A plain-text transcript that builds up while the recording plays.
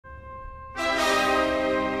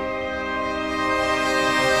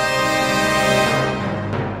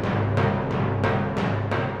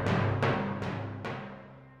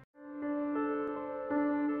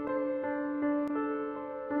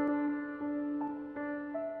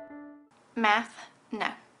Math? No.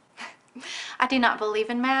 I do not believe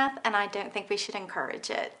in math, and I don't think we should encourage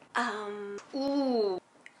it. Ooh.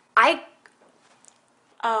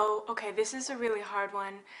 Oh, okay, this is a really hard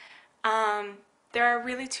one. There are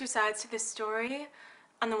really two sides to this story.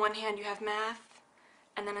 On the one hand, you have math,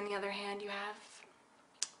 and then on the other hand, you have,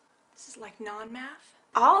 this is like non-math.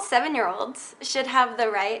 All 7-year-olds should have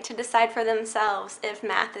the right to decide for themselves if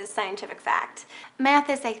math is scientific fact. Math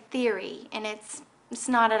is a theory, and it's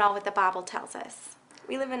not at all what the Bible tells us.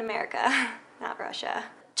 We live in America, not Russia.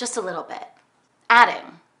 Just a little bit.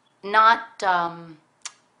 Adding, not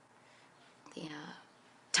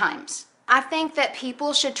times. I think that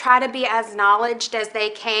people should try to be as knowledgeable as they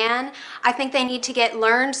can. I think they need to get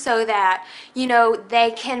learned so that, you know,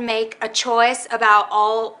 they can make a choice about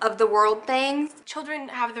all of the world things. Children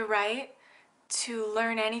have the right to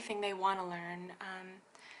learn anything they want to learn.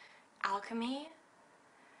 Alchemy,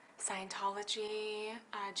 Scientology,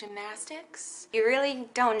 gymnastics, You really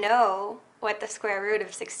don't know what the square root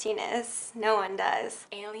of 16 is. No one does.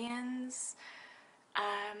 aliens,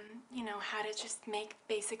 you know, how to just make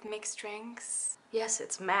basic mixed drinks, Yes,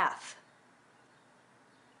 it's math.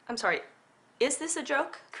 I'm sorry, is this a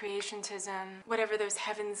joke? creationism, whatever those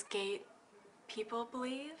Heaven's Gate people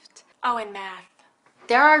believed. Oh, and math.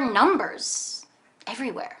 There are numbers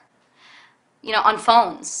everywhere. You know, on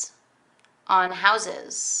phones, on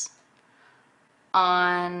houses,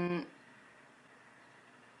 on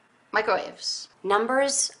microwaves.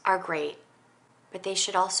 Numbers are great, but they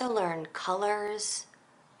should also learn colors,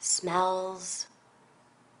 smells,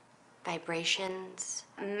 vibrations.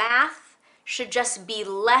 Math should just be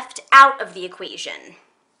left out of the equation.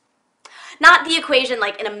 Not the equation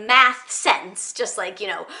like in a math sense, just like, you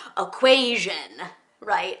know, equation,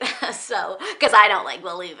 right? So, because I don't like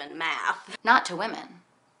believe in math. Not to women.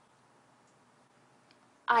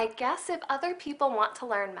 I guess if other people want to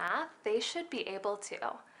learn math, they should be able to.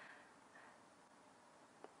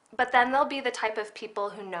 But then they'll be the type of people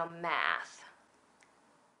who know math.